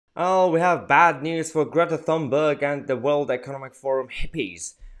Oh, we have bad news for Greta Thunberg and the World Economic Forum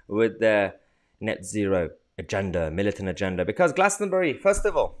hippies with their net zero agenda, militant agenda, because Glastonbury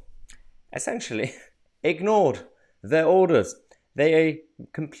Festival essentially ignored their orders. They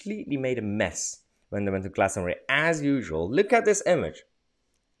completely made a mess when they went to Glastonbury, as usual. Look at this image.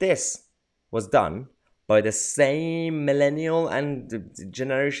 This was done by the same millennial and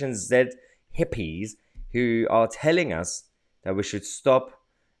Generation Z hippies who are telling us that we should stop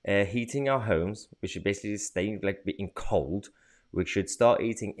heating our homes. We should basically stay like being cold. We should start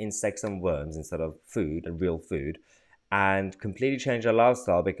eating insects and worms instead of food and real food, and completely change our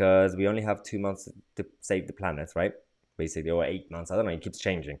lifestyle because we only have 2 months to save the planet, right? Basically, or 8 months. I don't know. It keeps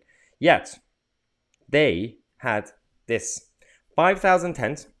changing. Yet they had this 5,000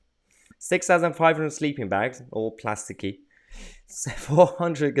 tents, 6,500 sleeping bags, all plasticky,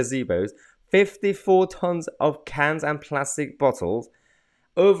 400 gazebos, 54 tons of cans and plastic bottles.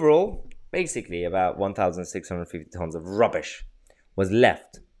 Overall, basically about 1,650 tons of rubbish was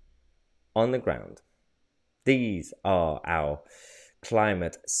left on the ground. These are our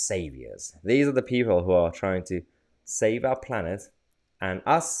climate saviors. These are the people who are trying to save our planet and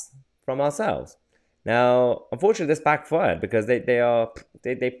us from ourselves. Now, unfortunately, this backfired because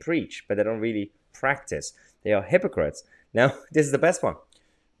they preach, but they don't really practice. They are hypocrites. Now, this is the best one: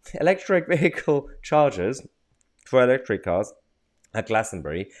 electric vehicle chargers for electric cars at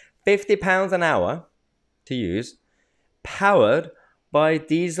Glastonbury, £50 an hour to use, powered by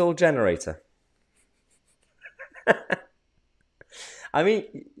diesel generator. I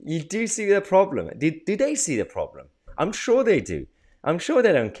mean, you do see the problem. Do they see the problem? I'm sure they do. I'm sure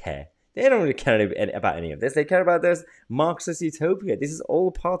they don't care. They don't really care about any of this. They care about this Marxist utopia. This is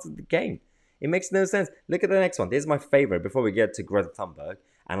all part of the game. It makes no sense. Look at the next one. This is my favorite before we get to Greta Thunberg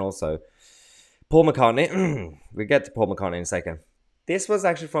and also Paul McCartney. We get to Paul McCartney in a second. This was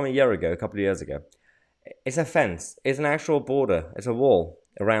actually from a year ago, a couple of years ago. It's a fence. It's an actual border. It's a wall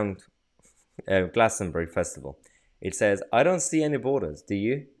around Glastonbury Festival. It says, "I don't see any borders. Do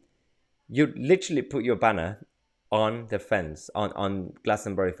you?" You literally put your banner on the fence on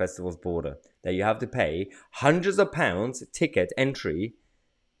Glastonbury Festival's border that you have to pay hundreds of pounds ticket entry,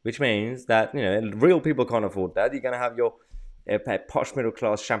 which means that real people can't afford that. You're gonna have your posh middle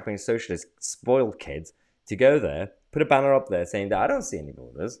class champagne socialist spoiled kids to go there, put a banner up there saying that I don't see any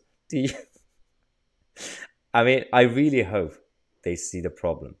borders. Do you? I mean, I really hope they see the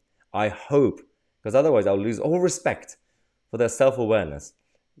problem. I hope, because otherwise I'll lose all respect for their self awareness.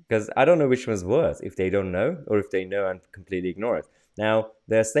 Because I don't know which one's worse, if they don't know or if they know and completely ignore it. Now,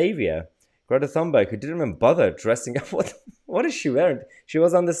 their savior, Greta Thunberg, who didn't even bother dressing up. What is she wearing? She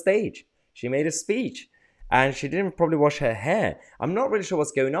was on the stage. She made a speech. And she didn't probably wash her hair. I'm not really sure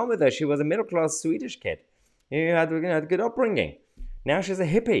what's going on with her. She was a middle class Swedish kid who had a good upbringing. Now she's a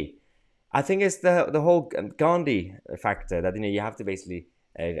hippie. I think it's the whole Gandhi factor that you have to basically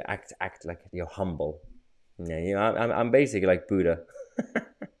act like you're humble. I'm basically like Buddha.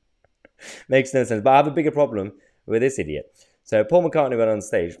 Makes no sense. But I have a bigger problem with this idiot. So Paul McCartney went on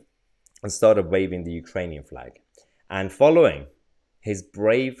stage and started waving the Ukrainian flag. And following his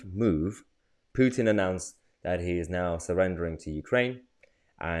brave move, Putin announced that he is now surrendering to Ukraine,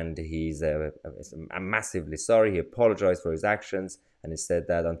 and he's massively sorry. He apologized for his actions, and he said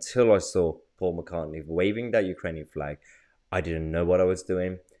that until I saw Paul McCartney waving that Ukrainian flag, I didn't know what I was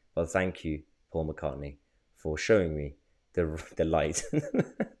doing. But thank you, Paul McCartney, for showing me the light.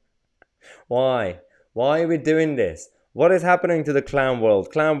 Why? Why are we doing this? What is happening to the clown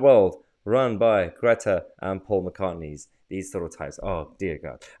world? Clown world run by Greta and Paul McCartney's. These sort of types. Oh, dear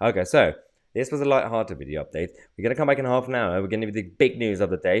God. Okay, so this was a light-hearted video update. We're going to come back in half an hour. We're going to give you the big news of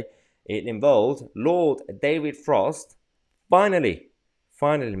the day. It involved Lord David Frost finally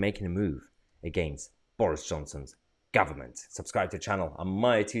making a move against Boris Johnson's government. Subscribe to the channel. I'm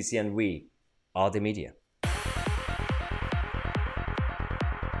Tousi and we are the media.